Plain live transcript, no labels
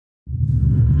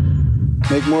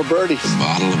make more birdies. A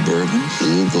bottle of bourbon, a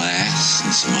little glass,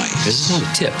 and some ice. This is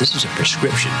not a tip. This is a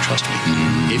prescription. Trust me.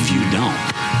 If you don't,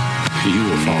 you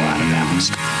will fall out of balance.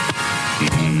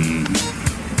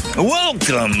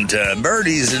 Welcome to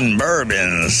Birdies and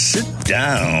Bourbon. Sit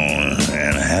down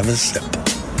and have a sip.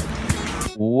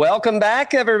 Welcome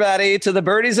back, everybody, to the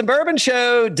Birdies and Bourbon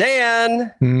Show.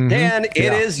 Dan,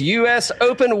 it is U.S.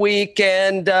 Open week.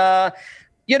 And,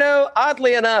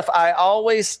 oddly enough, I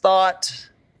always thought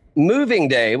moving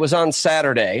day was on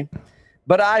Saturday,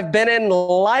 but I've been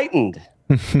enlightened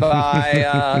by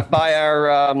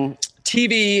our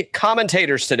TV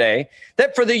commentators today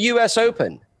that for the U.S.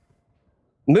 Open,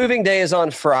 moving day is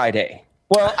on Friday.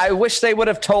 Well, I wish they would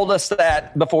have told us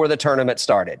that before the tournament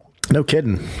started. No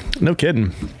kidding.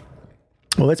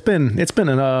 Well, it's been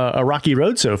a rocky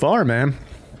road so far, man.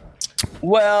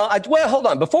 Well, hold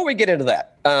on. Before we get into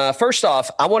that, first off,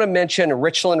 I want to mention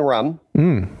Richland rum.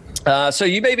 So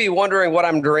you may be wondering what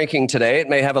I'm drinking today. It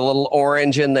may have a little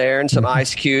orange in there and some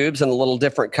ice cubes and a little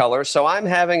different color. So I'm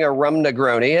having a rum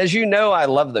Negroni. As you know, I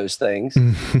love those things.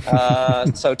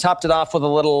 So topped it off with a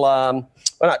little,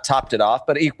 not topped it off,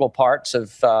 but equal parts of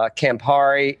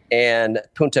Campari and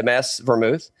Punta Mess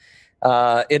vermouth.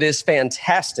 It is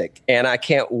fantastic, and I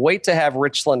can't wait to have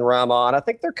Richland rum on. I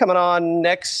think they're coming on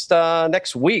next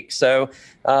week. So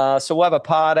we'll have a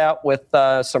pod out with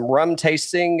some rum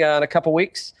tasting in a couple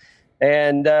weeks.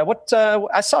 And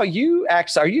I saw you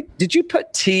actually. Did you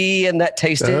put tea in that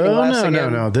tasting glass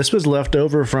again? No. This was left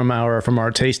over from our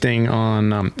tasting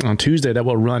on Tuesday that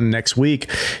will run next week.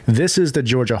 This is the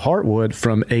Georgia Heartwood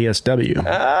from ASW.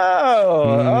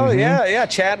 Oh yeah.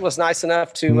 Chad was nice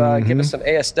enough to give us some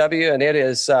ASW, and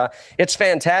it's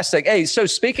fantastic. Hey, so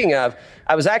speaking of,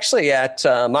 I was actually at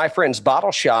my friend's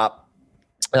bottle shop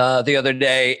the other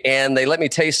day, and they let me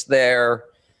taste their.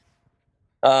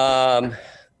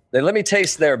 They let me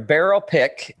taste their barrel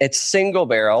pick. It's single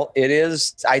barrel. It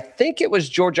is, I think it was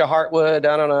Georgia Heartwood.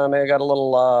 I don't know. Maybe I got a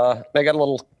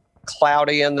little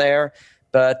cloudy in there,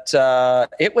 but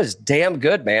it was damn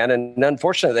good, man. And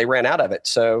unfortunately, they ran out of it.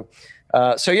 So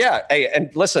yeah. Hey,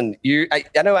 and listen, I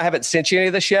know I haven't sent you any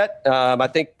of this yet. I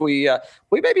think we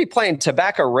may be playing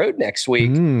Tobacco Road next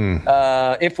week.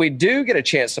 If we do get a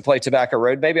chance to play Tobacco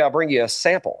Road, maybe I'll bring you a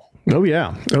sample. Oh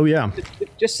yeah.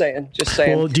 Just saying.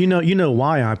 Well, do you know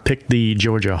why I picked the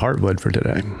Georgia Heartwood for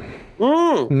today?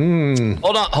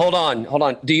 Hold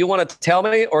on. Do you want to tell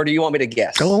me, or do you want me to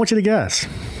guess? Oh, I want you to guess.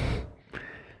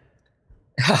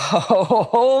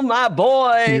 Oh, my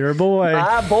boy. Your boy.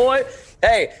 My boy.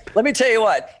 Hey, let me tell you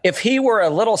what. If he were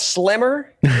a little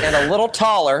slimmer and a little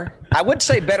taller, I would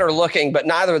say better looking, but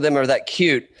neither of them are that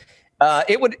cute.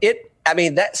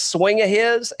 That swing of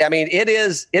his,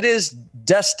 it is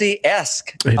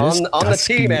Dusty-esque on the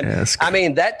team. And I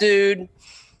mean, that dude,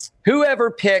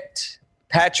 whoever picked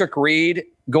Patrick Reed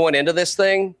going into this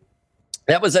thing,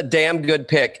 that was a damn good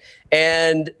pick.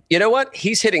 And you know what?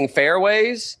 He's hitting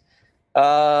fairways.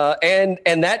 And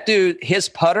that dude, his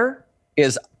putter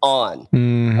is on.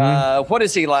 What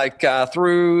is he like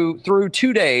through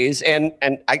 2 days?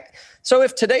 So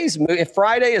if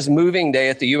Friday is moving day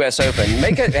at the U.S. Open,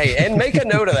 make a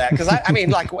note of that, because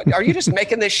are you just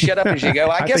making this shit up as you go?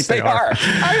 I guess they are.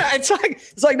 It's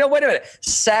like no, wait a minute.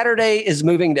 Saturday is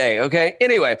moving day. Okay.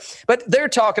 Anyway, but they're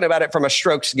talking about it from a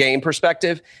strokes gain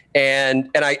perspective, and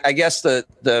I guess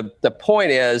the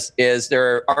point is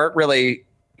there aren't really.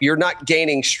 You're not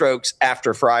gaining strokes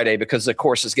after Friday because the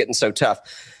course is getting so tough.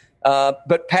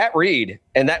 But Pat Reed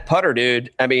and that putter dude,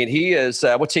 he is,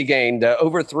 what's he gained?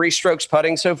 Over 3 strokes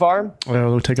putting so far. Well,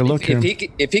 we'll take a look here.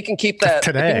 If he can keep that,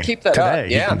 today, up.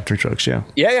 Yeah. 3 strokes, yeah.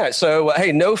 Yeah. So,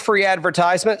 hey, no free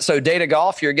advertisement. So Data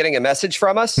Golf, you're getting a message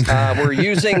from us. We're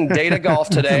using Data Golf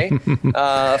today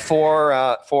for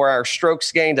our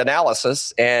strokes gained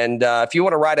analysis. And if you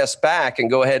want to write us back and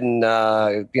go ahead and,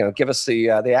 give us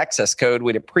the access code,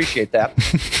 we'd appreciate that.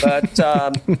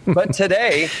 But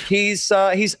today he's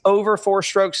over 4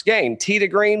 strokes gained. Tee to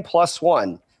green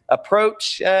 +1.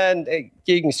 Approach, and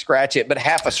you can scratch it, but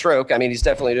half a stroke. He's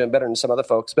definitely doing better than some other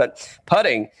folks. But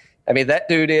putting, that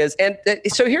dude is. And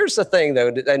so here's the thing, though,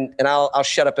 and I'll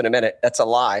shut up in a minute. That's a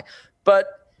lie. But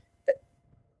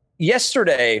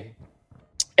yesterday,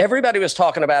 everybody was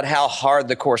talking about how hard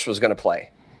the course was going to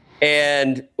play.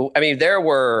 And, there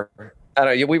were,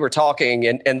 we were talking,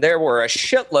 and there were a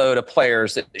shitload of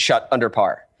players that shot under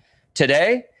par.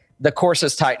 Today, the course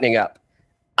is tightening up.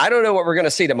 I don't know what we're going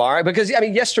to see tomorrow, because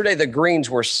yesterday the greens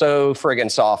were so friggin'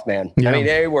 soft, man. Yeah.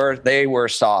 They were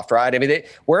soft, right?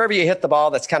 Wherever you hit the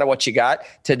ball, that's kind of what you got.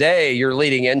 Today you're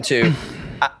leading into,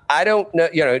 I don't know,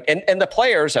 and the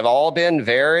players have all been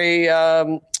very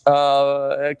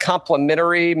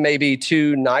complimentary, maybe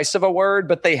too nice of a word,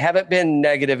 but they haven't been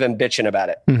negative and bitching about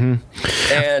it.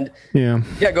 And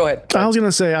go ahead. I was going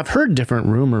to say, I've heard different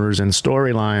rumors and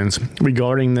storylines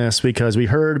regarding this because we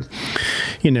heard,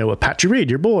 with Patrick Reed,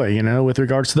 your boy, with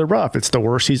regards to the rough, it's the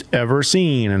worst he's ever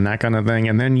seen and that kind of thing.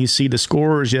 And then you see the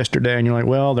scores yesterday and you're like,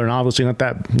 well, they're obviously not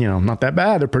that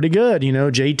bad. They're pretty good.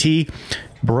 JT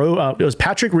it was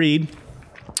Patrick Reed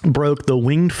broke the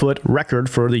winged foot record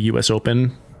for the U.S.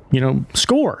 Open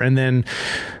score. And then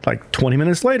like 20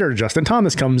 minutes later, Justin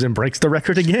Thomas comes and breaks the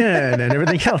record again and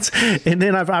everything else. And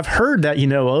then I've heard that, the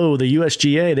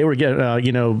USGA, they were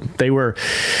getting, they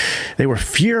were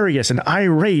furious and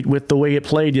irate with the way it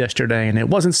played yesterday and it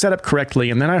wasn't set up correctly.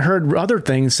 And then I heard other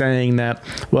things saying that,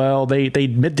 well, they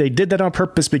did that on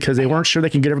purpose because they weren't sure they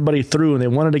could get everybody through and they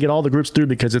wanted to get all the groups through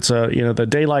because it's the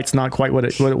daylight's not quite what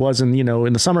it was in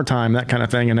the summertime, that kind of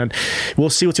thing. And then we'll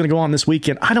see what's going to go on this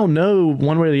weekend. I don't know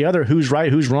one way or the other who's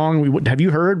right, who's wrong. Have you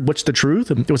heard what's the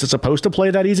truth? Was it supposed to play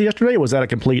that easy yesterday, or was that a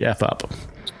complete F up?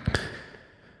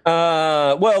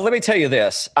 Well, let me tell you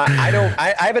this.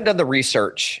 I haven't done the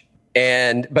research,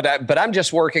 but I'm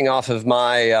just working off of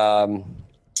my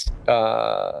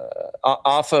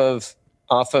off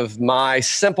of my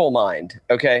simple mind.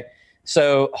 Okay,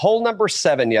 so hole number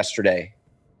 7 yesterday,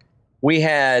 we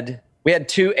had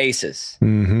 2 aces.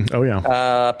 Mm-hmm. Oh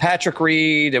yeah. Patrick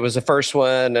Reed, it was the first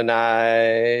one, and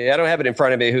I don't have it in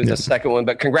front of me who's the second one,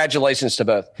 but congratulations to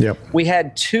both. Yep. We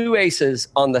had 2 aces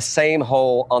on the same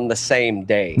hole on the same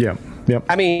day. Yep.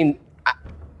 I mean,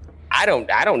 I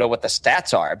don't know what the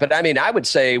stats are, but I mean, I would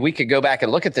say we could go back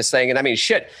and look at this thing, and I mean,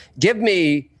 shit, give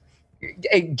me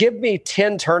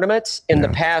 10 tournaments in the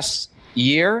past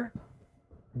year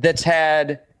that's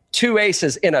had 2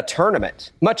 aces in a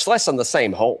tournament, much less on the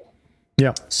same hole.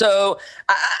 Yeah. So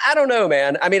I don't know,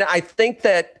 man. I mean, I think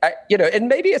that, and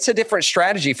maybe it's a different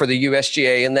strategy for the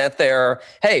USGA in that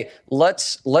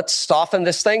let's soften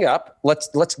this thing up.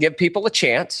 Let's give people a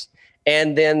chance.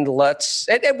 And then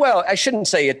well, I shouldn't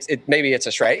say maybe it's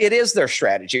a strategy. It is their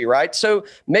strategy, right? So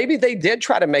maybe they did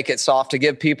try to make it soft to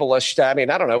give people I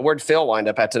mean, I don't know, where'd Phil wind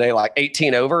up at today? Like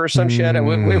 18 over or some shit? And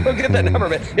we'll get that number,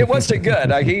 but it wasn't good.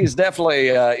 Like, he's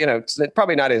definitely,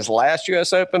 probably not his last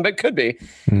U.S. Open, but could be.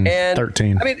 And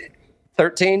 13. I mean,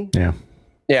 13? Yeah.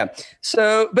 Yeah.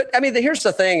 So, but I mean, here's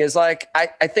the thing is I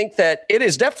think that it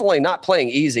is definitely not playing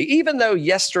easy, even though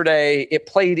yesterday it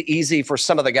played easy for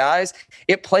some of the guys.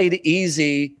 It played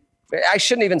easy. I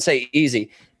shouldn't even say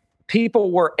easy.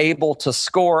 People were able to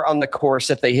score on the course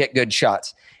if they hit good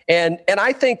shots. And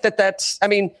I think that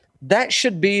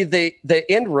should be the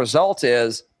end result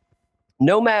is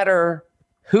no matter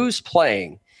who's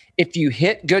playing, if you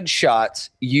hit good shots,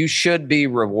 you should be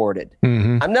rewarded.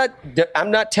 Mm-hmm.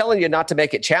 I'm not telling you not to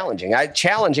make it challenging.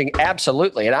 Challenging,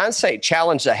 absolutely. And I say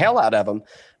challenge the hell out of them.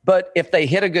 But if they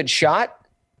hit a good shot,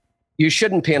 you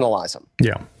shouldn't penalize them.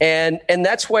 Yeah. And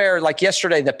that's where, like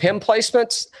yesterday, the pin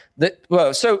placements,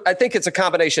 so I think it's a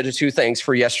combination of 2 things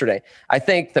for yesterday. I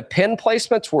think the pin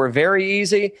placements were very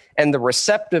easy and the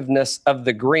receptiveness of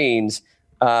the greens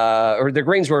or the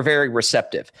greens were very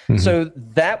receptive. Mm-hmm. So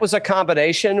that was a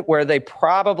combination where they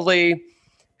probably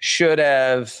should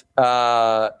have,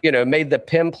 made the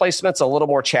pin placements a little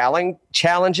more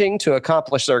challenging to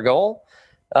accomplish their goal.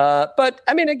 But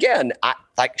I mean, again,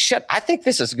 I think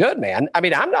this is good, man. I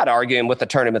mean, I'm not arguing with the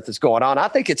tournament that's going on. I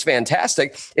think it's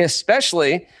fantastic,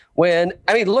 especially when,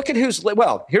 I mean, look at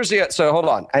so hold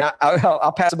on.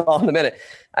 I'll pass the ball in a minute.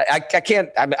 I can't,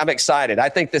 I'm excited. I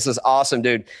think this is awesome,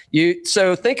 dude.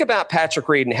 So think about Patrick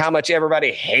Reed and how much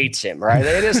everybody hates him, right?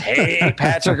 They just hate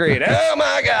Patrick Reed. Oh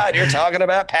my God, you're talking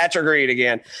about Patrick Reed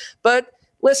again. But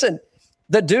listen,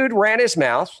 the dude ran his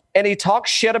mouth and he talked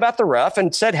shit about the rough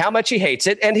and said how much he hates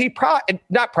it. And he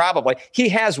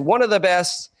has one of the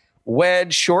best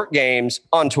wedge short games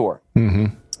on tour.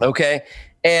 Mm-hmm. Okay.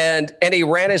 And he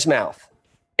ran his mouth.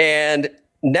 And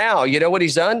now, you know what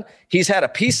he's done? He's had a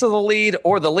piece of the lead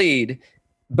or the lead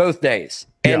both days.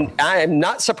 And I am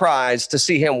not surprised to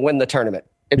see him win the tournament.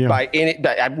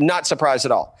 I'm not surprised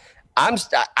at all.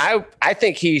 I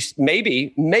think he's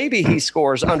maybe he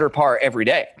scores under par every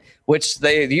day, which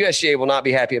the USGA will not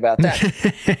be happy about that.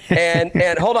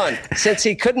 and hold on, since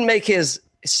he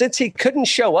couldn't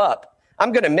show up,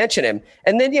 I'm going to mention him.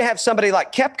 And then you have somebody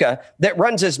like Koepka that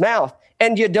runs his mouth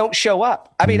and you don't show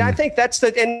up. I mean, I think that's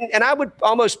and I would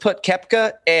almost put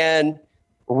Koepka and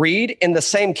Reed in the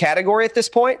same category at this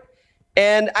point.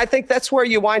 And I think that's where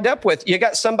you wind up with, you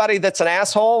got somebody that's an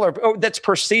asshole or that's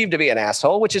perceived to be an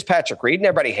asshole, which is Patrick Reed, and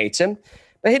everybody hates him.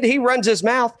 He runs his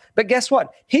mouth, but guess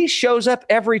what? He shows up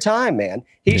every time, man.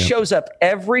 He shows up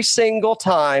every single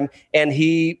time, and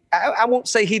I won't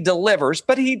say he delivers,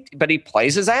 but he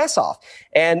plays his ass off.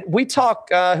 And we talk,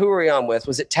 who were we on with?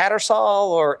 Was it Tattersall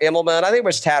or Immelman? I think it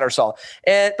was Tattersall.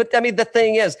 But I mean, the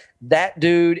thing is, that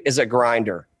dude is a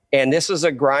grinder. And this is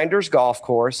a grinder's golf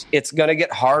course. It's going to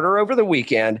get harder over the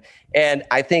weekend. And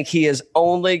I think he is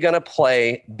only going to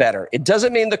play better. It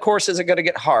doesn't mean the course isn't going to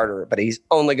get harder, but he's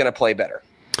only going to play better.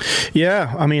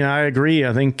 Yeah, I mean, I agree.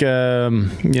 I think, they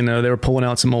were pulling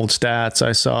out some old stats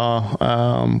I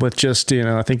saw with just,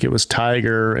 I think it was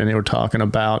Tiger, and they were talking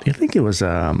about, I think it was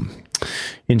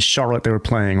in Charlotte they were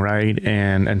playing, right?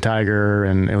 And Tiger,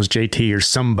 and it was JT or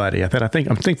somebody. I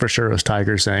think for sure it was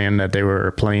Tiger saying that they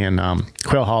were playing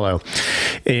Quail Hollow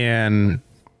and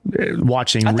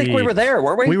watching I think Reed. we were there,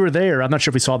 weren't we? We were there. I'm not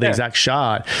sure if we saw the exact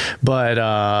shot, but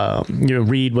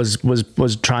Reed was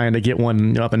trying to get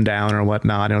one up and down or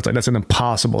whatnot, and it's like, that's an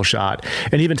impossible shot.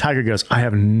 And even Tiger goes, I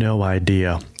have no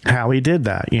idea how he did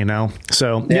that,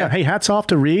 So yeah, hey, hats off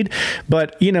to Reed.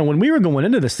 But when we were going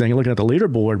into this thing, looking at the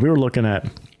leaderboard, we were looking at,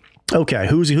 okay,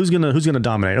 who's gonna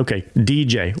dominate? Okay,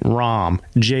 DJ, Rahm,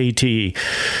 JT.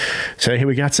 So hey,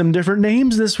 we got some different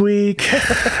names this week.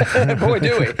 Boy,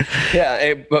 do we!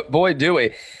 Yeah, boy, do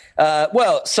we.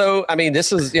 Well, so I mean,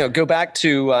 this is go back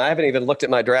to I haven't even looked at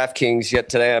my DraftKings yet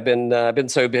today. I've been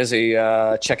so busy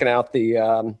checking out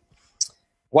the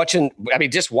watching. I mean,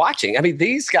 just watching. I mean,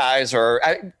 these guys are.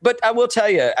 But I will tell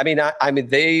you. I mean,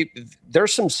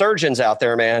 there's some surgeons out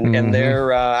there, man, and they're.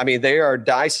 They are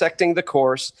dissecting the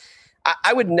course.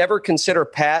 I would never consider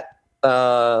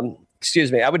I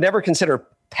would never consider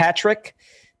Patrick.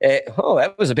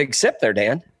 That was a big sip there,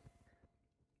 Dan.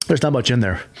 There's not much in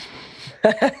there.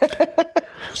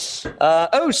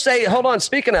 Hold on.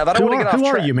 Speaking of, I don't want to get off track. Who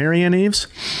are you, Marianne Eaves?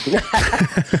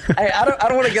 Hey, I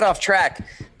don't want to get off track,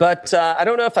 but I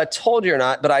don't know if I told you or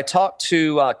not, but I talked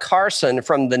to Carson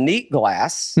from the Neat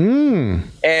Glass.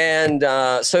 And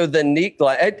so the Neat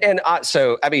Glass,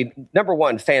 number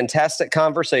one, fantastic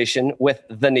conversation with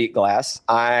the Neat Glass.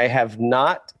 I have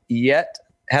not yet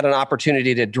had an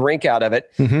opportunity to drink out of it,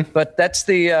 but that's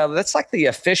like the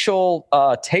official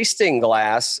tasting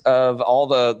glass of all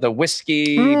the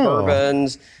whiskey,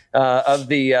 bourbons, of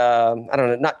the I don't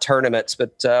know, not tournaments,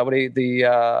 but what do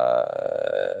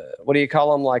you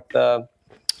call them? Like the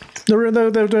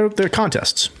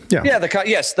contests. Yeah.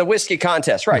 The whiskey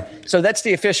contest. Right. Yeah. So that's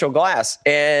the official glass.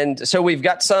 And so we've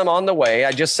got some on the way.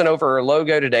 I just sent over a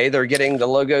logo today. They're getting the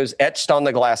logos etched on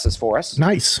the glasses for us.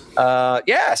 Nice.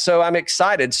 So I'm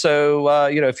excited. So,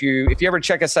 if you ever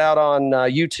check us out on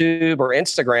YouTube or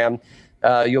Instagram,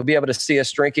 you'll be able to see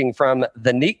us drinking from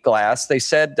the Neat Glass. They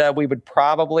said we would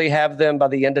probably have them by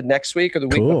the end of next week or the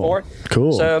week before.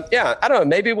 Cool. So yeah, I don't know.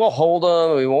 Maybe we'll hold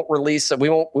them. We won't release them. We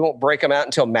won't break them out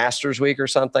until Masters Week or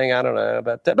something. I don't know,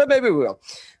 but maybe we will.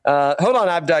 Hold on,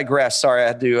 I've digressed. Sorry, I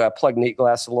had to plug Neat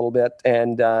Glass a little bit.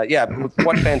 And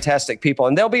what fantastic people.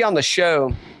 And they'll be on the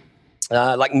show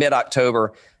like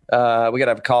mid-October. We got to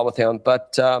have a call with him,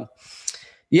 but. I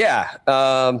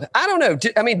don't know.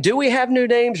 Do we have new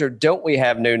names or don't we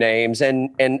have new names?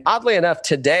 And oddly enough,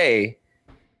 today,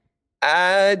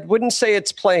 I wouldn't say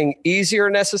it's playing easier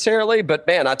necessarily, but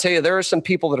man, I tell you, there are some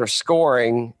people that are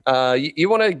scoring. You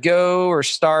want to go or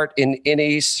start in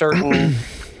any certain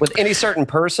with any certain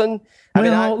person?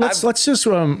 Let's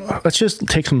just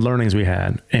take some learnings we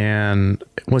had. And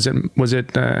was it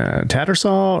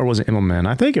Tattersall or was it Immelman?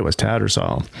 I think it was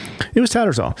Tattersall. It was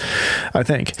Tattersall, I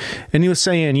think. And he was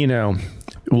saying,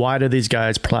 why do these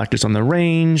guys practice on the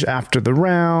range after the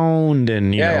round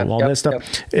and all that stuff?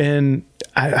 Yep. And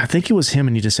I think it was him,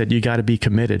 and he just said you got to be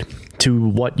committed to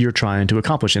what you're trying to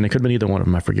accomplish. And it could have been either one of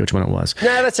them. I forget which one it was.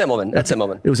 No, that's Immelman.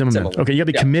 It was Immelman. Okay, you got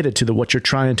to be committed to what you're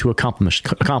trying to accomplish.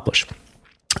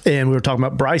 And we were talking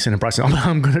about Bryson, and Bryson,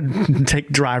 I'm going to take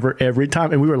driver every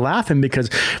time. And we were laughing because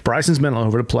Bryson's been all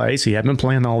over the place. He hadn't been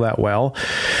playing all that well.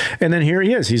 And then here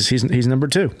he is. He's number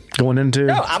 2 going into.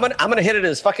 No, I'm gonna hit it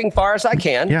as fucking far as I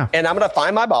can. Yeah. And I'm gonna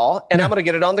find my ball and I'm gonna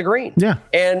get it on the green. Yeah.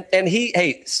 And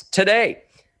today,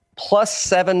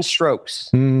 +7 strokes.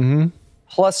 Mm-hmm.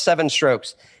 +7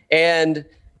 strokes. And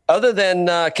other than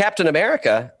Captain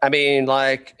America, and he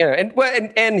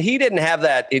didn't have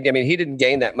that. He didn't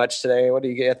gain that much today. What do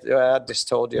you get? I just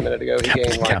told you a minute ago. He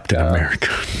gained Captain America.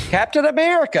 Captain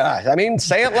America.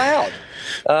 Say it loud.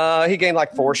 He gained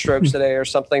like 4 strokes today or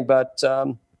something. But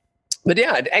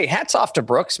yeah, hey, hats off to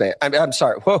Brooks, man. I'm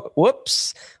sorry.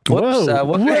 Whoops.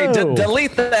 Whoa. Hey,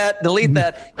 delete that.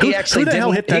 He actually who the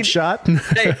hell hit that shot?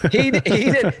 He did.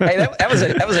 Hey, that was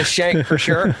a shank for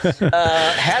sure.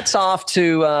 Hats off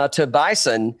to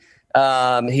Bison.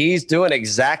 He's doing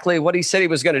exactly what he said he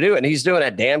was going to do, and he's doing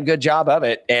a damn good job of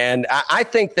it. And I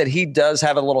think that he does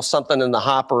have a little something in the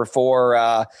hopper for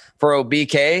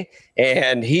OBK,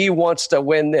 and he wants to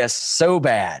win this so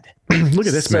bad. Look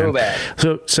at this, so man.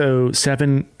 Bad. So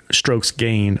 7 strokes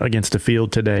gained against the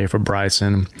field today for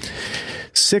Bryson.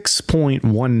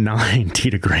 6.19 tee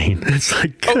to green. It's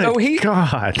like, good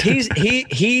God.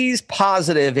 He's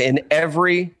positive in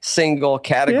every single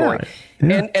category.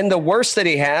 Yeah. And the worst that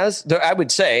he has, I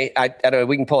would say, I don't know,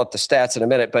 we can pull up the stats in a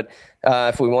minute, but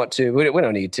if we want to, we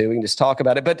don't need to. We can just talk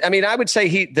about it. But I mean, I would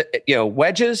say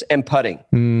wedges and putting.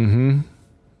 Mm-hmm.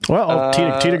 Well,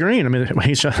 tee to green. I mean,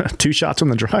 he's shot 2 shots on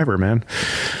the driver, man.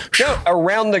 No,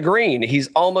 around the green, he's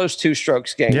almost 2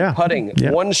 strokes gained. Yeah. Putting,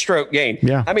 1 stroke gain.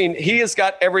 Yeah. I mean, he has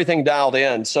got everything dialed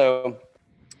in. So,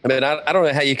 I mean, I don't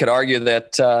know how you could argue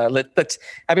that.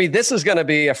 I mean, this is going to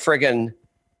be a friggin'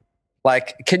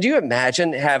 like. Could you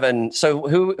imagine having? So,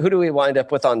 who do we wind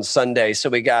up with on Sunday? So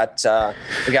we got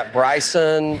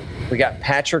Bryson, we got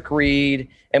Patrick Reed,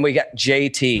 and we got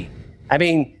JT. I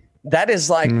mean. That is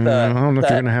like the. I don't know if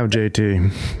you're going to have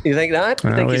JT. You think not?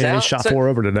 You think he's out? He shot 4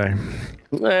 over today.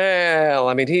 Well,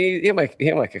 I mean, he'll make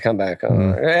a comeback.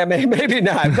 Maybe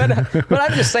not, but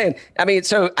I'm just saying. I mean,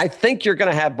 so I think you're going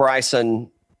to have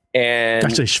Bryson and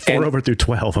actually 4 over through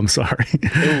 12. I'm sorry.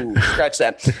 Ooh, scratch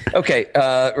that. Okay,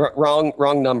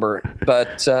 wrong number.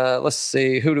 But let's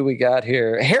see, who do we got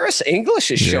here? Harris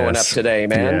English is showing up today,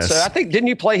 man. Yes. So I think didn't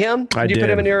you play him? I did. You put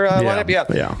him in your lineup?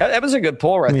 Yeah. That was a good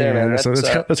pull right there, man. So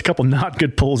there's a couple not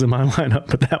good pulls in my lineup,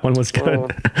 but that one was good.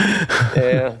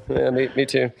 Me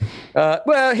too.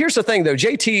 Well, here's the thing though.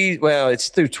 JT, well, it's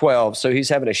through 12, so he's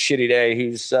having a shitty day.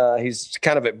 He's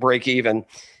kind of at break even.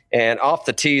 And off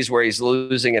the tees where he's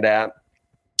losing it at,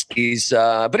 but he's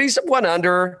 1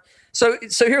 under. So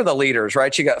here are the leaders,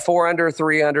 right? You got 4 under,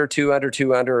 3 under, 2 under,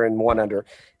 2 under, and 1 under.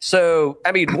 So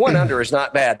I mean, 1 under is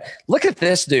not bad. Look at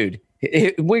this dude.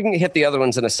 We can hit the other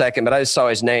ones in a second, but I just saw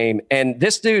his name, and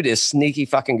this dude is sneaky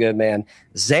fucking good, man.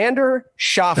 Xander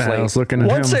Schauffele. I was looking at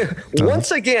him.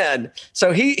 Once again,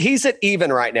 so he's at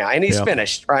even right now, and he's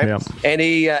finished, right? Yep. And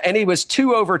he was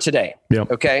 2 over today.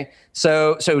 Yep. Okay,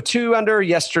 so 2 under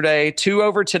yesterday, 2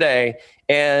 over today,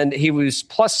 and he was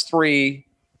 +3.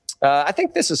 I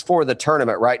think this is for the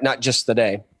tournament, right? Not just the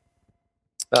day.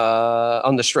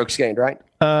 On the strokes gained, right?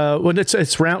 Well,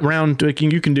 it's round.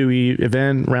 You can do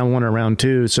event round 1 or round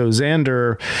 2. So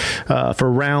Xander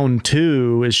for round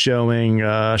 2 is showing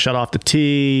shot off the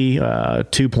tee,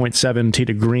 2.7 tee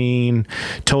to green,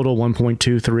 total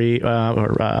 1.23,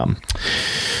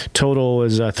 total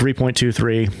is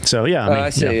 3.23. So yeah,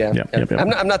 I see. Yeah.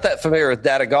 I'm not that familiar with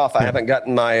Data Golf. I haven't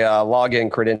gotten my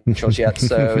login credentials yet.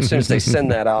 So as soon as they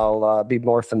send that, I'll be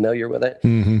more familiar with it.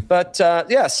 Mm-hmm. But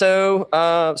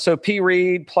so P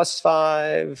Reed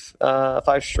 +5,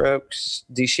 5 strokes.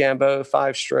 DeChambeau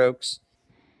 5 strokes.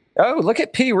 Oh, look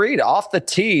at P Reed off the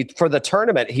tee for the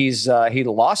tournament. He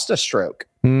lost a stroke.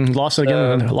 Lost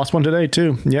again. Lost one today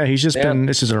too. Yeah, he's just been.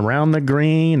 This is around the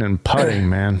green and putting,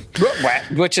 man.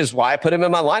 Which is why I put him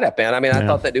in my lineup, man. I mean, I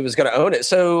thought that he was going to own it.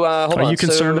 So hold on. Are you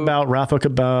concerned about Rafa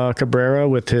Cabrera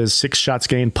with his 6 shots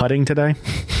gained putting today?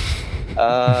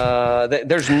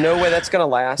 There's no way that's going to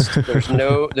last. There's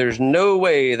no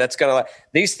way that's going to last.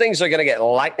 These things are going to get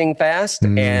lightning fast,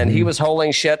 and he was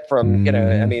holding shit from,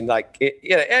 I mean,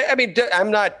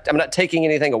 I'm not taking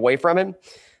anything away from him.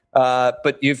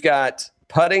 But you've got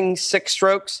putting 6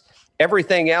 strokes.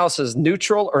 Everything else is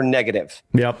neutral or negative.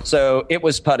 Yep. So it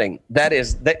was putting.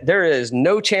 There is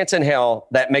no chance in hell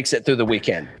that makes it through the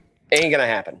weekend. Ain't going to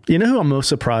happen. You know who I'm most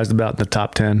surprised about in the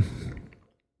top 10?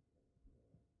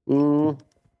 Hold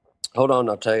on,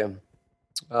 I'll tell you.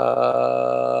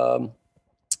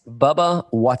 Bubba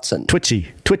Watson. Twitchy.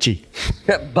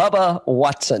 Bubba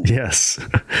Watson. Yes.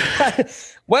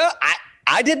 Well,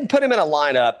 I didn't put him in a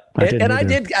lineup,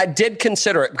 I did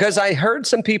consider it because I heard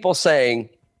some people saying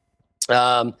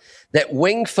that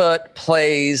Winged Foot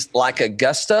plays like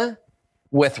Augusta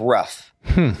with rough.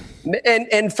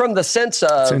 And from the sense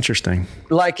of, it's interesting.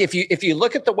 Like if you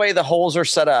look at the way the holes are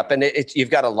set up, and you've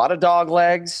got a lot of dog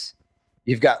legs,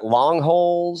 you've got long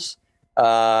holes.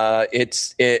 I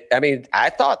mean, I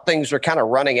thought things were kind of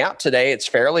running out today. It's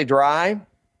fairly dry,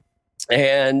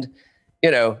 and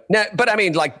but I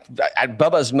mean, like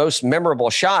Bubba's most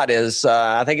memorable shot is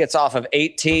I think it's off of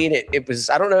 18. It was,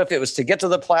 I don't know if it was to get to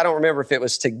the play. I don't remember if it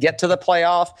was to get to the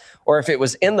playoff or if it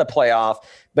was in the playoff.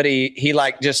 But he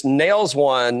like just nails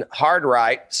one hard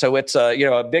right, so it's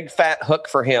a big fat hook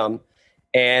for him,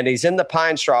 and he's in the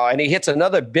pine straw, and he hits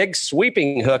another big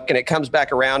sweeping hook, and it comes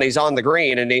back around. He's on the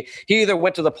green, and he either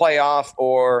went to the playoff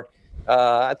or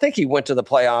I think he went to the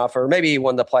playoff, or maybe he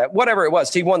won the playoff, whatever it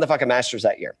was. He won the fucking Masters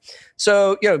that year.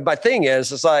 So, my thing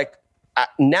is, it's like,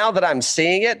 now that I'm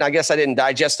seeing it, and I guess I didn't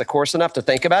digest the course enough to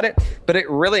think about it, but it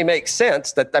really makes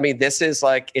sense that, this is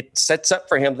like, it sets up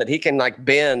for him that he can like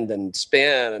bend and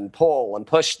spin and pull and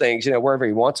push things, wherever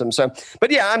he wants them. So, but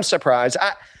yeah, I'm surprised.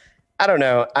 I don't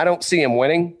know. I don't see him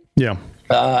winning. Yeah.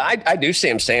 I do see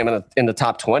him staying in the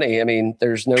top 20.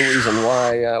 There's no reason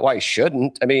why he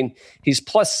shouldn't. He's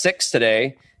 +6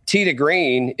 today. Tee to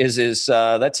green is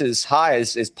that's his high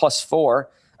is +4.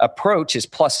 Approach is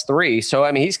 +3.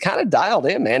 So, he's kind of dialed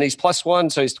in, man. He's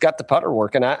 +1, so he's got the putter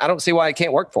working. I don't see why it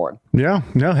can't work for him. Yeah.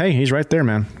 No, hey, he's right there,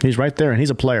 man. He's right there, and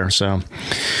he's a player, so.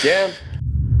 Yeah.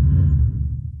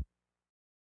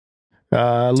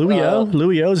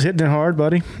 Louis O's hitting it hard,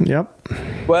 buddy. Yep.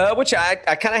 Well, which I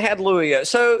kind of had Louis O.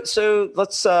 So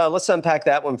let's unpack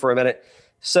that one for a minute.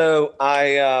 So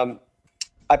I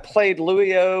played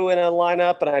Louis O in a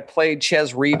lineup, and I played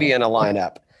Chez Reavie in a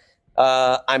lineup.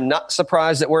 I'm not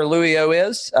surprised at where Louis O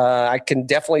is. I can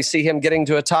definitely see him getting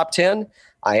to a top 10.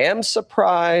 I am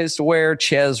surprised where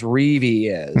Chez Reavie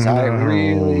is. I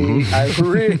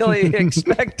really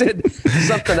expected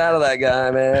something out of that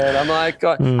guy, man. I'm like,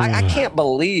 I can't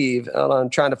believe. I'm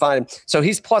trying to find him. So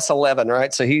he's +11,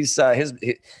 right? So he's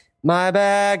my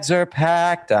bags are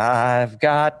packed. I've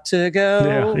got to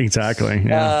go. Yeah, exactly.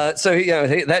 Yeah. So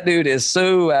that dude is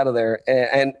so out of there,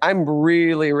 and I'm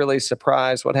really, really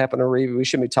surprised what happened to Reavie. We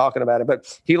shouldn't be talking about it, but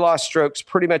he lost strokes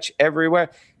pretty much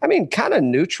everywhere. Kind of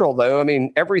neutral though.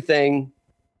 Everything.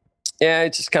 Yeah,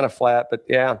 it's just kind of flat, but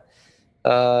yeah,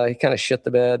 he kind of shit the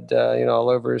bed, all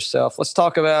over himself. Let's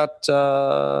talk about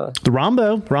the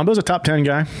Rombo. Rombo's a top 10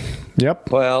 guy. Yep.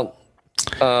 Well.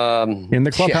 In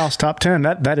the clubhouse top 10,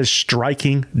 that is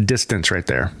striking distance right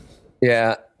there.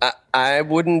 Yeah, I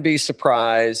wouldn't be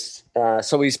surprised.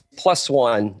 So he's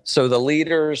 +1. So the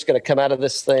leader's going to come out of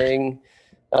this thing.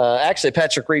 Actually,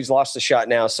 Patrick Reed's lost a shot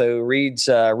now. So Reed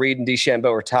and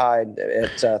DeChambeau are tied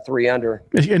at 3 under.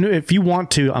 And if you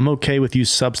want to, I'm okay with you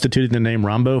substituting the name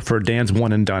Rombo for Dan's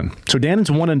one and done. So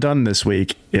Dan's one and done this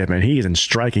week. Yeah, man, he is in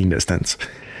striking distance.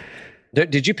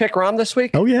 Did you pick Rom this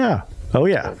week? Oh yeah.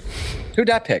 Who'd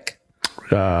I pick?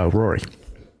 Rory.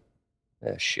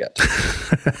 Oh, shit.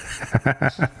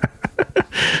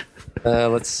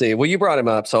 Let's see. Well, you brought him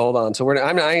up, so hold on. So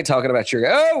I ain't talking about your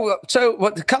guy. Oh, so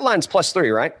what? The cut line's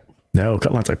 +3, right? No,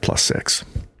 cut line's like +6.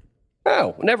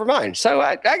 Oh, never mind. So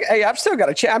I've still got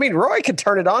a chance. Rory could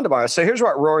turn it on tomorrow. So here's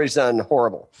what Rory's done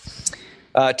horrible.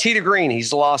 Tee to green,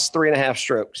 he's lost 3.5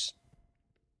 strokes.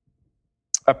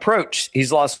 Approach,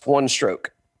 he's lost 1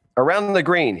 stroke. Around the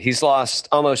green, he's lost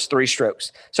almost 3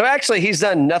 strokes. So actually, he's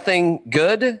done nothing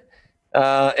good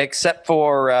except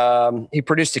for he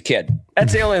produced a kid.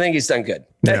 That's the only thing he's done good.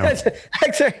 Yeah.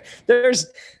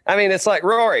 It's like,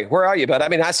 Rory, where are you, bud?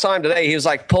 I saw him today. He was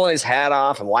like pulling his hat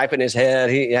off and wiping his head.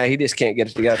 He just can't get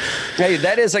it together. Hey,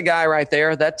 that is a guy right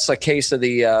there. That's a case of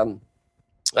the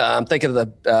I'm thinking of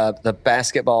the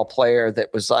basketball player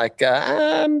that was like,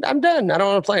 I'm done. I don't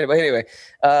want to play it. But anyway,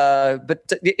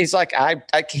 but he's like,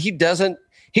 he doesn't.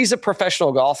 He's a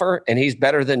professional golfer, and he's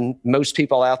better than most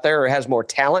people out there, or has more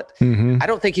talent. Mm-hmm. I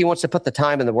don't think he wants to put the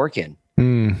time and the work in.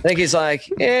 I think he's like,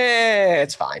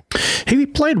 it's fine. He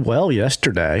played well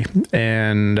yesterday,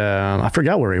 and I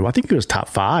forgot where he was. I think he was top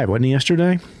 5, wasn't he,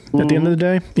 yesterday? At the end of the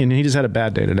day, and he just had a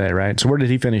bad day today, right? So where did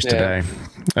he finish today?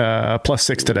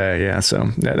 +6 today, yeah.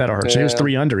 So that'll hurt. So he was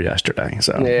 3 under yesterday.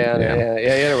 So yeah, he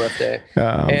had a rough day.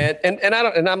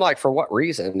 And I'm like, for what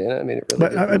reason? It really.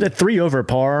 But at 3 over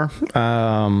par,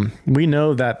 we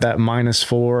know that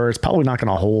 -4 is probably not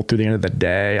going to hold through the end of the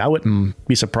day. I wouldn't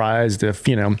be surprised if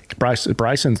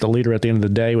Bryson's the leader at the end of the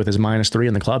day with his -3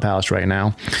 in the clubhouse right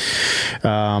now.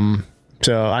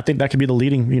 So I think that could be the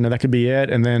leading, that could be it.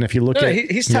 And then if you look at...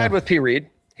 He's tied with P. Reed.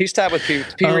 He's tied with P. Reed.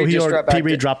 P.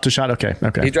 Reed dropped a shot. Okay.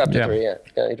 He dropped a 3, yeah.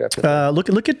 He dropped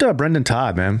it. Look at Brendan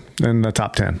Todd, man, in the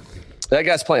top 10. That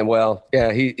guy's playing well.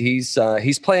 Yeah, he's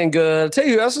playing good. I'll tell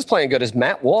you who else is playing good is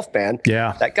Matt Wolf, man.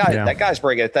 Yeah. That guy's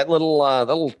bringing it. That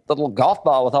little golf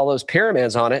ball with all those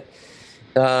pyramids on it.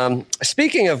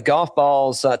 Speaking of golf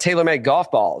balls, TaylorMade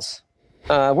golf balls.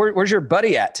 Where's your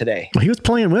buddy at today? He was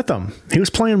playing with them. It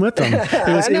was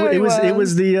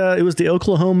the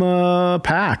Oklahoma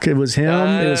pack. It was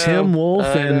him, Wolf,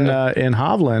 and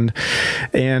Hovland.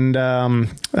 And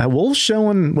Wolf's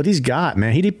showing what he's got,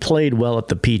 man. He played well at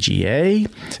the PGA,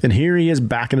 and here he is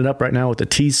backing it up right now with the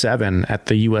T7 at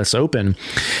the U.S. Open.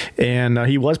 And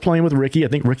he was playing with Ricky. I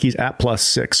think Ricky's at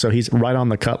 +6, so he's right on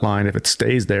the cut line if it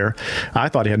stays there. I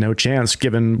thought he had no chance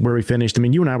given where we finished.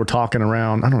 You and I were talking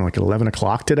around, I don't know, like 11 the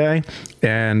clock today,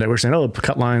 and we're saying, oh, the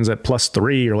cut line's at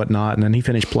 +3 or whatnot, and then he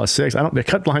finished +6. The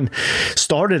cut line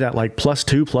started at like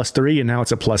 +2, +3, and now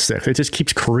it's a +6. It just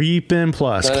keeps creeping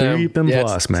plus,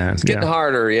 man. It's getting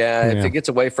harder. If it gets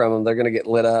away from them, they're going to get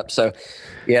lit up. So,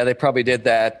 yeah, they probably did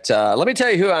that. Let me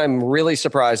tell you who I'm really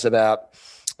surprised about.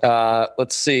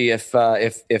 Let's see if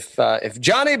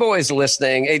Johnny Boy's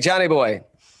listening. Hey, Johnny Boy,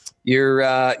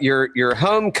 your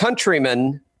home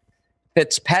countrymen,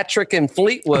 Fitzpatrick and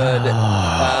Fleetwood,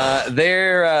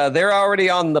 they're already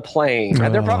on the plane.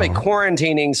 They're probably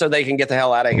quarantining so they can get the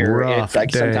hell out of here.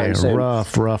 Sometime soon.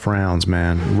 Rough rounds,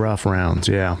 man. Rough rounds.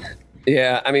 Yeah.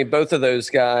 Yeah, I mean, both of those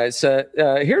guys.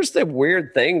 Here's the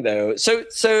weird thing, though.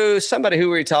 So somebody who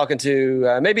we were talking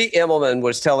to, maybe Immelman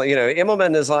was telling,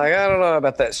 Immelman is like, I don't know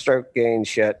about that stroke gain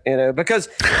shit, because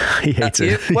he hates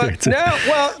it.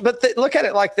 Look at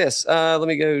it like this. Let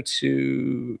me go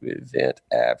to event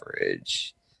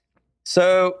average.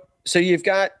 So you've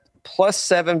got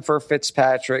 +7 for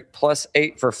Fitzpatrick,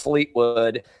 +8 for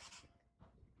Fleetwood.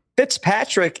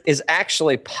 Fitzpatrick is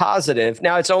actually positive.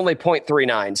 Now it's only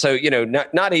 0.39. So,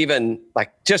 not even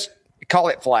like, just call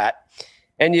it flat.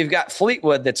 And you've got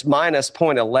Fleetwood that's minus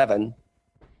 0.11.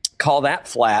 Call that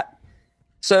flat.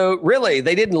 So really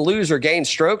they didn't lose or gain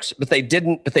strokes, but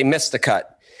they missed the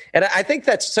cut. And I think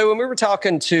so when we were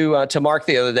talking to Mark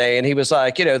the other day, and he was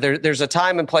like, there's a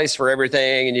time and place for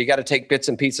everything, and you got to take bits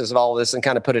and pieces of all of this and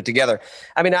kind of put it together.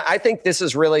 I mean, I think this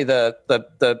is really the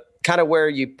kind of where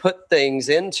you put things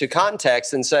into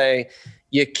context and say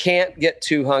you can't get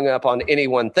too hung up on any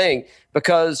one thing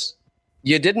because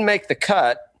you didn't make the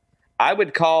cut. I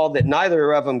would call that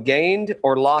neither of them gained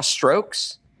or lost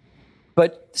strokes,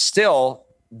 but still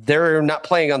they're not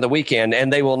playing on the weekend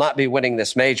and they will not be winning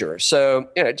this major. So,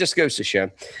 it just goes to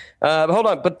show. But hold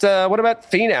on. But what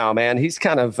about Finau, man? He's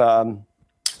kind of...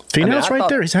 Finau's right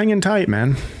there. He's hanging tight,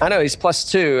 man. I know he's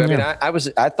 +2. I mean,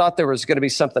 I thought there was going to be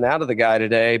something out of the guy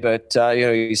today, but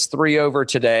he's 3 over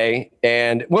today,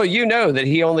 and that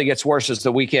he only gets worse as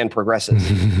the weekend progresses.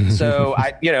 So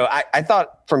I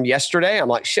thought from yesterday, I'm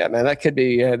like, shit, man, that could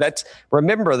be.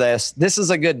 Remember this. This is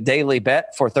a good daily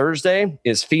bet for Thursday.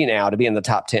 Is Finau to be in the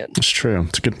top 10? It's true.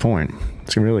 It's a good point.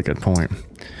 It's a really good point.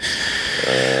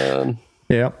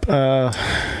 Yep.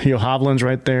 Hovland's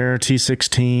right there.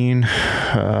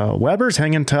 T16. Weber's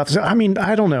hanging tough. I mean,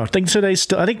 I don't know. I think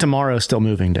tomorrow's still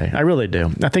moving day. I really do.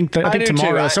 I think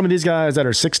tomorrow, some of these guys that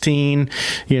are 16,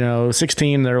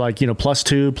 16, they're like,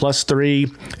 +2,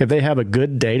 +3. If they have a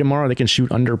good day tomorrow, they can shoot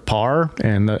under par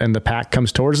and the pack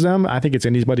comes towards them. I think it's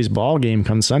anybody's ball game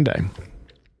come Sunday.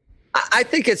 I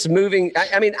think it's moving.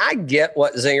 I mean, I get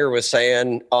what Zinger was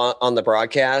saying on the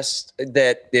broadcast,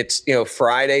 that it's,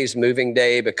 Friday's moving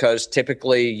day because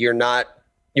typically you're not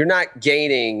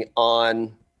gaining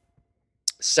on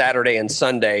Saturday and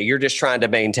Sunday. You're just trying to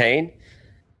maintain.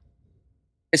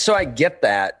 So I get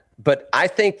that. But I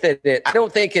think I'm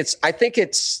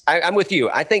with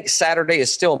you. I think Saturday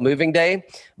is still moving day,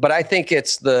 but I think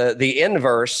it's the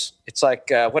inverse. It's like,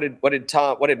 what did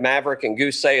Maverick and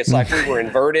Goose say? It's like we were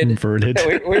inverted.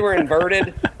 we were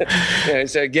inverted.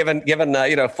 So given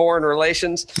foreign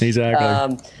relations.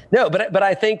 Exactly. No, but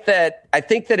I think that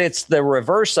it's the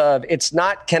reverse of, it's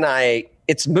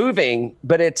moving,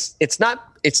 but it's not,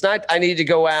 I need to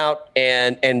go out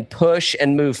and push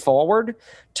and move forward.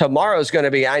 Tomorrow's going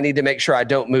to be, I need to make sure I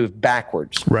don't move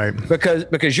backwards. Right.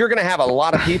 Because you're going to have a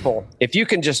lot of people, if you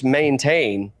can just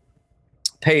maintain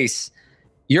pace,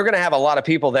 you're going to have a lot of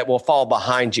people that will fall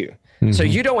behind you. Mm-hmm. So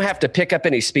you don't have to pick up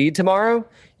any speed tomorrow.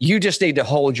 You just need to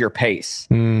hold your pace.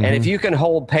 Mm-hmm. And if you can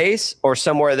hold pace or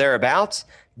somewhere thereabouts,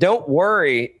 don't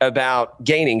worry about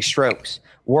gaining strokes.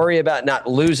 Worry about not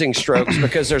losing strokes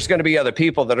because there's going to be other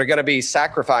people that are going to be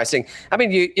sacrificing. I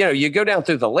mean, you go down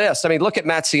through the list. I mean, look at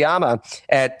Matsuyama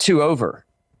at 2 over,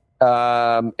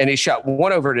 and he shot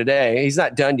 1 over today. He's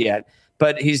not done yet,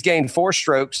 but he's gained 4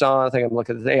 strokes on. I think I'm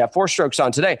looking at today. 4 strokes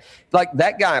on today. Like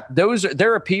that guy.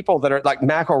 There are people that are like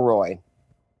McIlroy,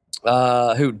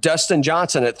 who Dustin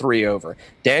Johnson at 3 over,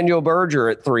 Daniel Berger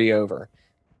at 3 over,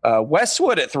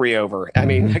 Westwood at 3 over. I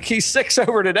mean, he's 6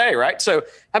 over today, right? So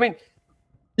I mean.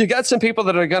 You got some people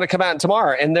that are going to come out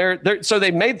tomorrow, and so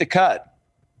they made the cut,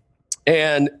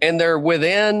 and they're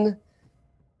within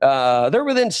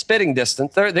spitting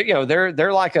distance. They're like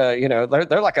they're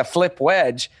like a flip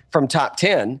wedge from top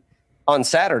 10 on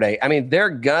Saturday. I mean, they're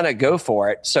gonna go for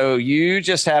it. So you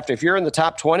just have to, if you're in the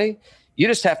top 20, you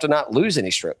just have to not lose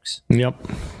any strokes. Yep.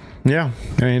 Yeah,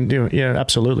 and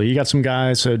absolutely. You got some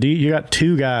guys. So you got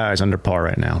 2 guys under par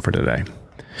right now for today.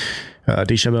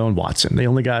 DeChambeau and Watson, the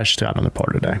only guys out on the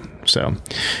part today. So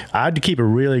I had to keep a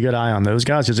really good eye on those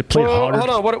guys because it played harder. Hold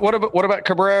on. What about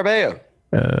Cabrera Bello?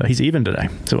 He's even today,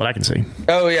 so what I can see.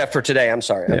 Oh yeah, for today. I'm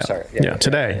sorry. Yeah,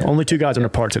 today. Only 2 guys on the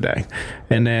part today,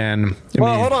 and then.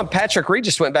 Hold on. Patrick Reed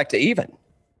just went back to even.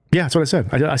 Yeah, that's what I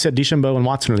said. I said DeChambeau and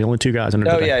Watson are the only 2 guys under.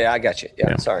 Oh yeah, I got you.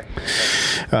 Yeah. Sorry.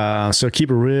 So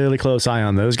keep a really close eye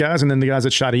on those guys, and then the guys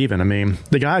that shot even. I mean,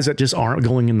 the guys that just aren't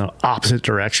going in the opposite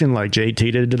direction, like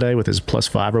JT did today with his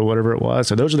 +5 or whatever it was.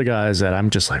 So those are the guys that I'm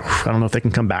just like, I don't know if they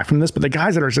can come back from this. But the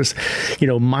guys that are just,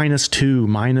 -2,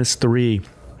 -3.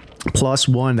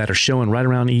 +1 that are showing right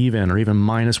around even or even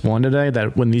 -1 today,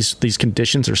 that when these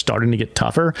conditions are starting to get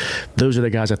tougher, those are the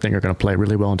guys I think are going to play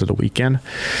really well into the weekend.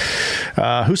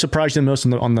 Who surprised you the most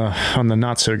on the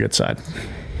not so good side?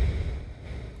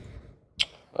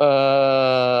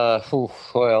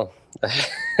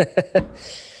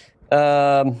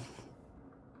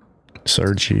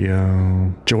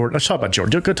 Sergio, Jordan. Let's talk about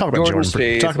Jordan. Go talk about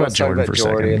Jordan. Talk about Jordan for a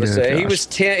second.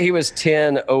 He was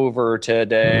 10 over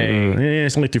today.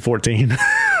 It's only 214.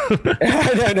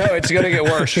 No, it's going to get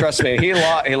worse. Trust me. He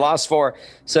lost 4.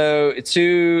 So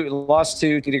lost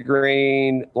 2 to the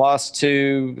green, lost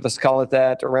 2. Let's call it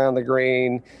that around the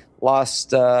green. Lost,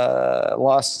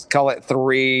 call it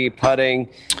 3 putting.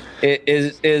 It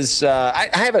is I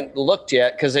haven't looked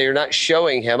yet because they're not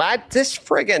showing him. This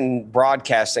friggin'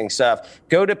 broadcasting stuff.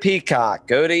 Go to Peacock,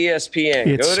 go to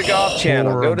ESPN, go to Golf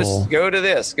Channel, go to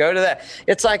this, go to that.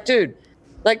 It's like, dude,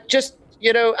 like just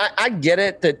I get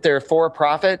it that they're for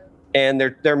profit and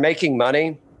they're making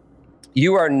money.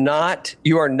 You are not.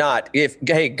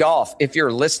 Golf, if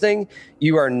you're listening,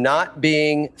 you are not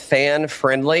being fan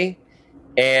friendly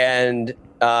and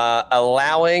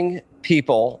allowing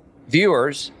people,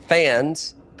 viewers,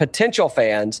 fans, potential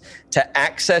fans, to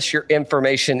access your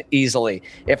information easily.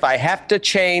 If I have to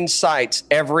change sites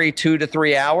every 2 to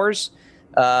 3 hours,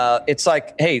 it's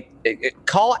like, hey,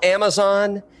 call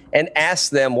Amazon and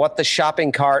ask them what the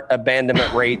shopping cart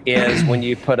abandonment rate is when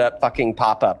you put up fucking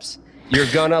pop-ups.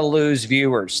 You're going to lose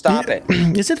viewers. Stop it.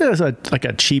 Is it like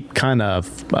a cheap kind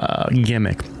of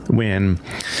gimmick when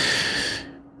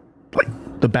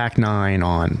the back 9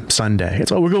 on Sunday?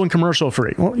 It's we're going commercial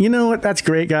free. Well, you know what? That's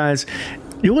great, guys.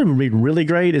 What would be really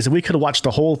great is if we could have watched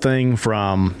the whole thing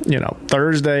from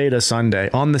Thursday to Sunday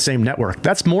on the same network.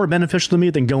 That's more beneficial to me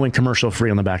than going commercial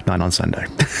free on the back 9 on Sunday.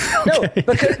 Okay.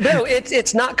 No,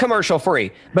 it's not commercial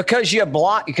free because you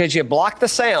block the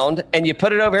sound and you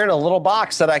put it over here in a little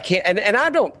box that I can't. And I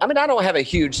don't have a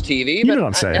huge TV. You know what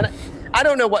I'm saying? I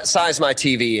don't know what size my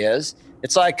TV is.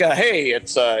 It's like, hey,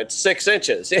 it's 6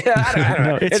 inches. Yeah, I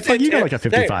don't know. You got like a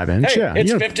 55 inch. Yeah,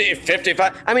 it's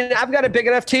 55. I mean, I've got a big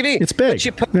enough TV. It's big.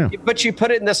 But you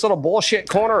put it in this little bullshit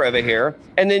corner over here,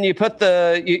 and then you put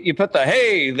the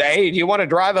hey, do you want to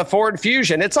drive a Ford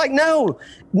Fusion? It's like, no,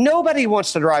 nobody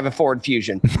wants to drive a Ford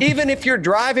Fusion. Even if you're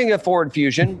driving a Ford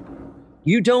Fusion,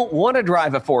 you don't want to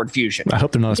drive a Ford Fusion. I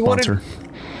hope they're not a sponsor.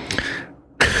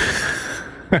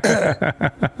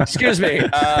 Excuse me.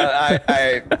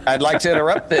 I'd like to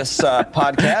interrupt this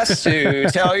podcast to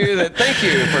tell you that thank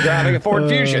you for driving a Ford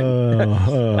Fusion.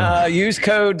 Use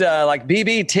code like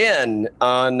BB10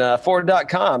 on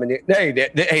Ford.com. And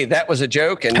hey, that was a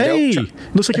joke. And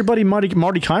looks like your buddy Marty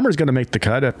Keimer is going to make the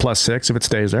cut at +6 if it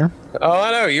stays there. Oh,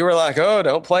 I know. You were like, oh,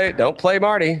 don't play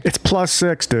Marty. It's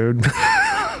 +6, dude.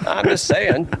 I'm just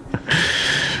saying.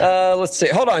 Let's see.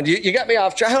 Hold on. You got me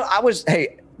off track.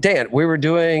 Hey, Dan, we were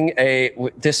doing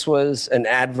this was an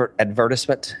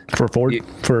advertisement for Ford,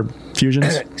 for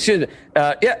Fusions. Excuse me.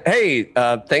 Hey,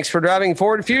 thanks for driving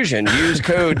Ford Fusion. Use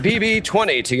code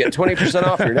BB20 to get 20%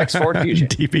 off your next Ford Fusion.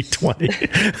 DB20.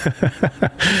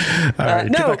 All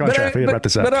right, get back on track. We gotta wrap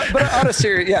this up. But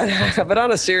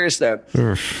on a serious note,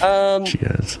 she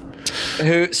is.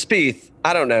 Spieth,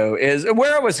 I don't know, is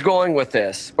where I was going with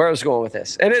this.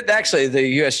 And it actually,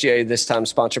 the USGA this time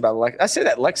sponsored by Lexus. I say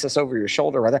that Lexus over your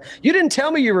shoulder right there. You didn't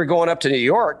tell me you were going up to New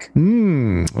York.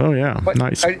 Oh, yeah.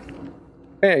 Nice.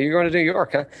 Yeah, you're going to New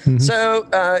York, huh? Mm-hmm. So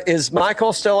is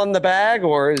Michael still in the bag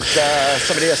or is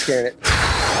somebody else carrying it?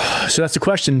 So that's the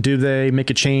question. Do they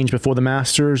make a change before the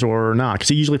Masters or not? Because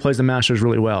he usually plays the Masters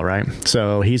really well, right?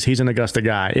 So he's an Augusta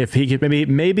guy. If he could,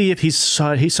 maybe if he's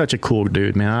such a cool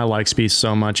dude, man. I like Spieth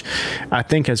so much. I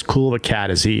think as cool of a cat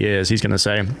as he is, he's going to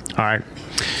say, all right,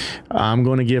 I'm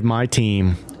going to give my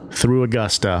team through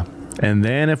Augusta. And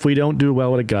then if we don't do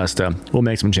well at Augusta, we'll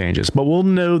make some changes. But we'll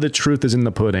know the truth is in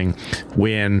the pudding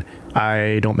when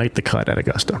I don't make the cut at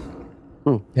Augusta.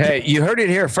 Hey, you heard it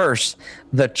here first.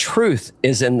 The truth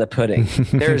is in the pudding.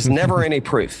 There's never any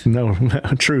proof. No,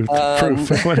 truth,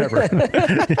 proof, whatever.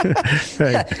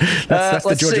 Hey, that's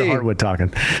the Georgia Heartwood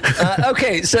talking.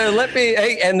 Okay, so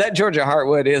and that Georgia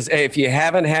Heartwood is, if you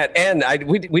haven't had, and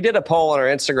we did a poll on our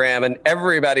Instagram, and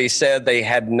everybody said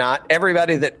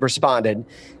everybody that responded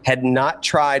had not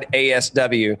tried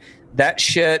ASW. That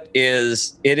shit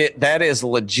that is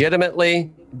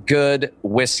legitimately good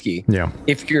whiskey. Yeah.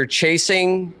 If you're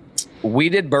chasing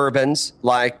weeded bourbons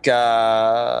like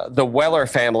the Weller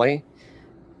family,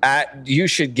 you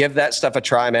should give that stuff a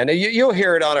try, man. You'll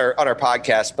hear it on our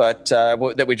podcast, but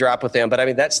that we drop with them. But I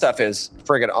mean, that stuff is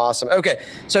friggin' awesome. Okay,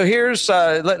 so here's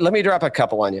let me drop a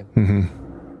couple on you. Mm-hmm.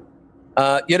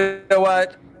 You know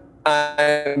what?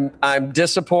 I'm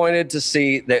disappointed to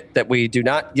see that we do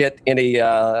not get any.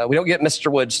 We don't get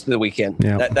Mr. Woods through the weekend.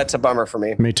 Yeah. That's a bummer for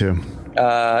me. Me too.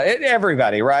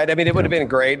 Everybody, right? I mean, it would have been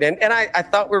great, and I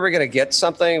thought we were going to get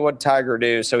something. What Tiger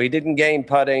do? So he didn't gain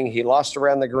putting. He lost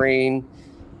around the green.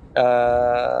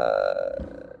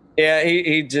 Yeah,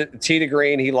 he tee to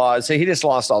green. He lost. He just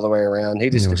lost all the way around. He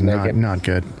just didn't make it. Not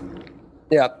good.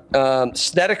 Yeah.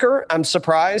 Snedeker, I'm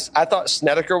surprised. I thought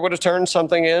Snedeker would have turned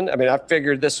something in. I mean, I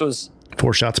figured this was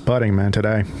 4 shots putting, man,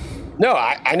 today. No,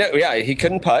 I know. Yeah, he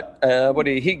couldn't putt.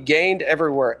 He gained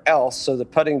everywhere else. So the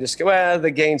putting just,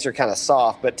 the gains are kind of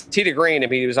soft. But tee to green, I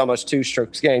mean, he was almost 2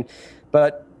 strokes gained.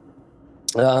 But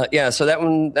so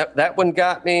that one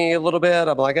got me a little bit.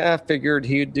 I'm like, I figured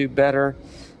he'd do better.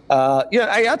 I'll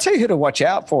tell you who to watch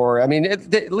out for. I mean,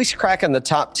 at least cracking the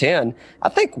top 10. I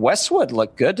think Westwood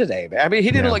looked good today. I mean,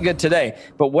 he didn't look good today,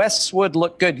 but Westwood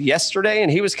looked good yesterday,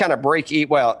 and he was kind of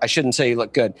Well, I shouldn't say he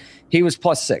looked good. He was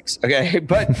 +6, okay?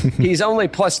 But he's only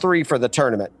 +3 for the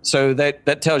tournament. So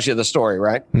that tells you the story,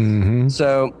 right? Mm-hmm.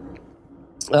 So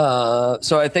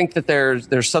I think that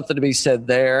there's something to be said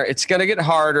there. It's going to get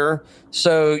harder.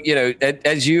 So,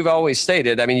 as you've always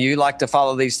stated, I mean, you like to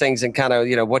follow these things and kind of,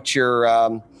 what's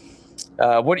your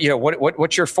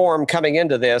what's your form coming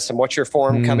into this, and what's your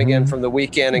form coming in from the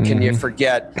weekend, and can you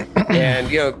forget?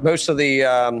 And most of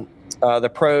the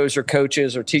pros or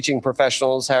coaches or teaching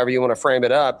professionals, however you want to frame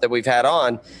it up, that we've had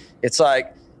on, it's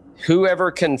like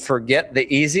whoever can forget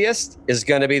the easiest is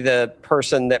going to be the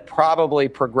person that probably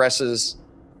progresses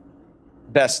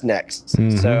best next.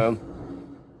 Mm-hmm. So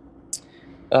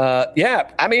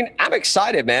I mean, I'm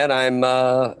excited, man. I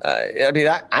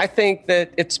think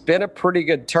that it's been a pretty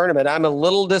good tournament. I'm a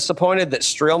little disappointed that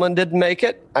Streelman didn't make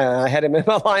it. I had him in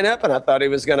my lineup, and I thought he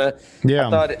was gonna. Yeah.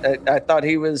 I thought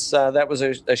he was. That was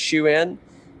a shoe in.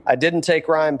 I didn't take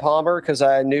Ryan Palmer because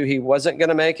I knew he wasn't going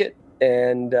to make it,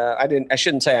 and I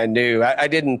shouldn't say I knew. I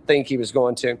didn't think he was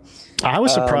going to. I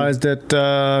was surprised at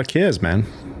Kiz, man.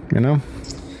 You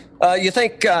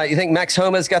think Max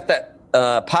Homa's got that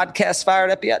podcast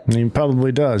fired up yet? He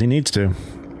probably does. He needs to.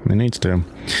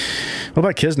 What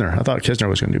about Kisner? I thought Kisner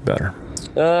was going to do better.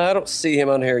 I don't see him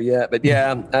on here yet, but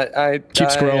yeah, I keep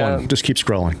scrolling. Just keep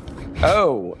scrolling.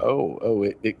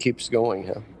 It keeps going,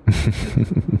 huh?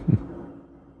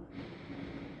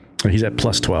 He's at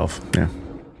 +12. Yeah.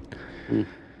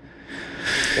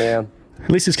 Yeah. At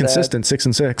least he's consistent. 6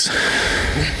 and 6.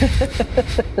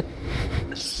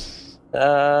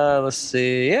 Let's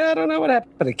see. Yeah, I don't know what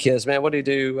happened to Kiz, man. What did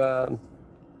he do?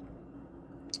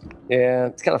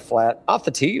 It's kind of flat. Off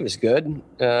the tee, he was good.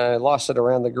 Lost it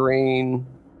around the green.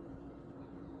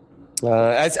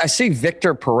 I see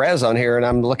Victor Perez on here, and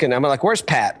I'm like, where's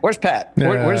Pat? Where's Pat?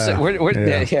 Where's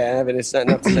yeah, but it's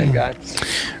not the same guy.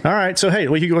 All right, so hey,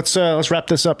 let's wrap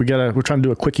this up. We're trying to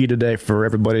do a quickie today for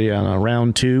everybody on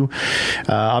round 2.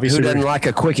 Obviously, who doesn't like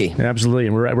a quickie? Absolutely,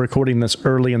 and we're recording this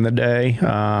early in the day,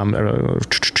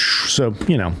 so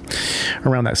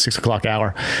around that 6 o'clock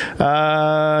hour.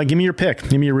 Give me your pick.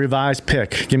 Give me your revised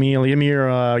pick. Give me the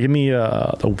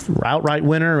outright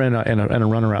winner and a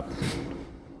runner up.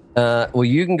 Well,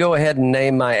 you can go ahead and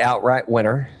name my outright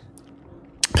winner.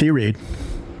 P. Reed.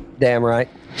 Damn right.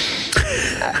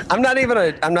 I'm not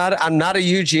a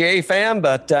UGA fan,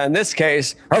 but in this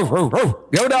case,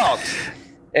 go Dogs.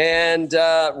 And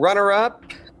runner up,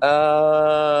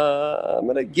 I'm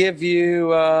gonna give you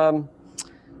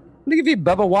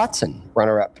Bubba Watson.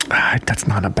 Runner up. That's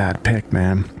not a bad pick,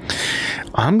 man.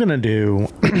 I'm gonna do.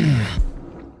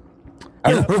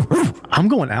 I'm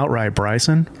going outright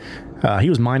Bryson. He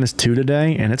was -2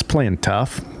 today, and it's playing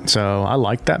tough. So I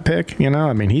like that pick. You know,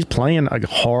 I mean, he's playing a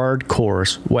hard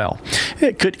course well.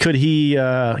 Could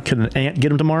an Ant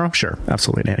get him tomorrow? Sure,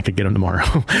 absolutely, an Ant could get him tomorrow.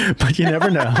 But you never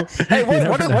know. Hey,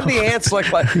 what do the ants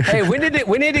look like? Hey, we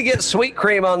need to get Sweet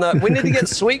Cream on the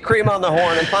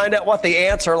horn and find out what the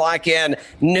ants are like in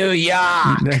New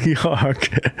York. New York.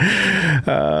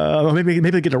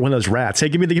 Maybe get one of those rats. Hey,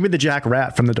 give me the Jack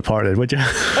Rat from The Departed, would you?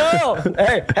 Oh,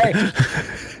 hey.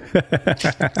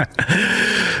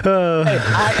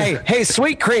 Hey,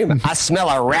 Sweet Cream, I smell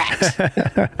a rat.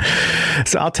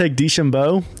 So I'll take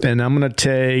DeChambeau, and I'm going to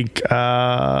take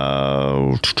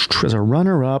as a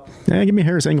runner-up. Give me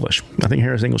Harris English. I think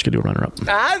Harris English could do a runner-up.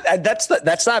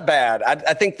 That's not bad.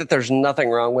 I think that there's nothing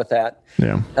wrong with that.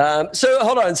 Yeah. So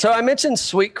hold on. So I mentioned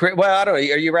Sweet Cream. Well, I don't know.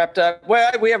 Are you wrapped up? Well,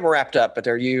 we haven't wrapped up, but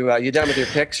are you done with your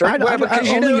picks? Or, I'll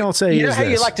say you know how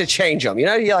this. you like to change them.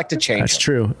 You like to change. That's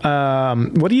true.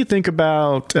 What do you think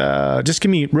about? Just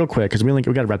give me real quick because we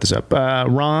got to wrap this up.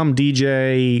 Rahm,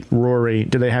 DJ, Rory.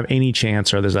 Do they have any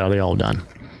chance, or are they all done?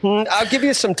 I'll give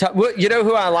you some time. You know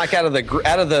who I like out of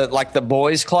the like the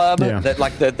boys club, that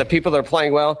like the people that are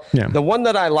playing well. Yeah. The one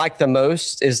that I like the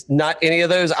most is not any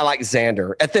of those. I like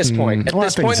Xander at this point. At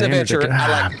this point in the venture,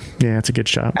 I like. Yeah, it's a good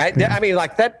shot. I mean,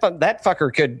 like that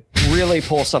fucker could really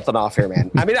pull something off here,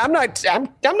 man. I mean, I'm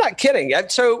not kidding.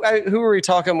 So who were we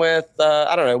talking with?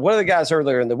 I don't know. One of the guys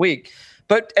earlier in the week,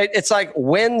 but it's like,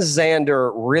 when's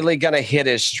Xander really going to hit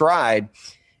his stride?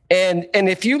 And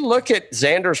if you look at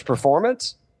Xander's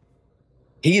performance,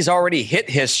 he's already hit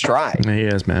his stride. He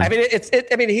is, man. I mean,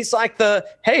 he's like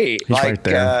he's right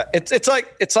there.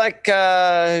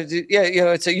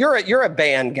 You're a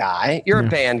band guy. You're a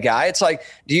band guy. It's like,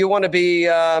 do you want to be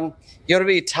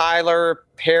Tyler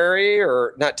Perry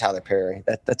or not Tyler Perry?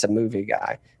 That's a movie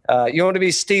guy. You want to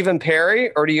be Stephen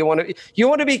Perry, or do you want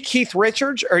to be Keith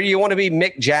Richards, or do you want to be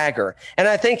Mick Jagger? And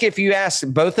I think if you ask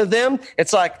both of them,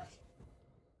 it's like,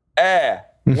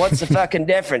 what's the fucking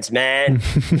difference, man?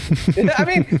 I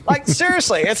mean, like,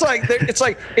 seriously, it's like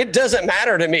it doesn't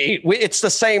matter to me. It's the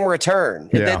same return.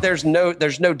 Yeah. There's no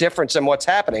difference in what's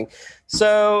happening.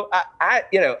 So I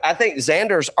think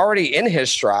Xander's already in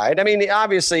his stride. I mean,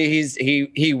 obviously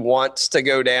he wants to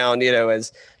go down.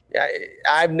 As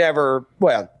I'm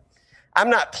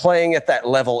not playing at that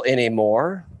level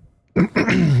anymore.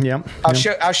 Yep.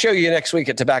 I'll show you next week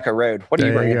at Tobacco Road. What do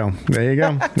you bring? There you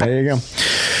go.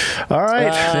 All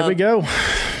right, there we go.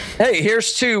 Hey,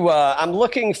 here's to. I'm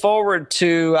looking forward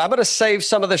to. I'm going to save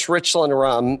some of this Richland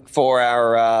rum for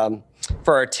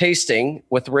our tasting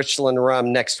with Richland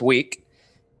rum next week,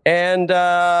 and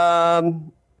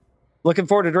looking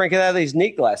forward to drinking out of these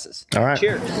neat glasses. All right.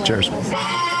 Cheers. Cheers.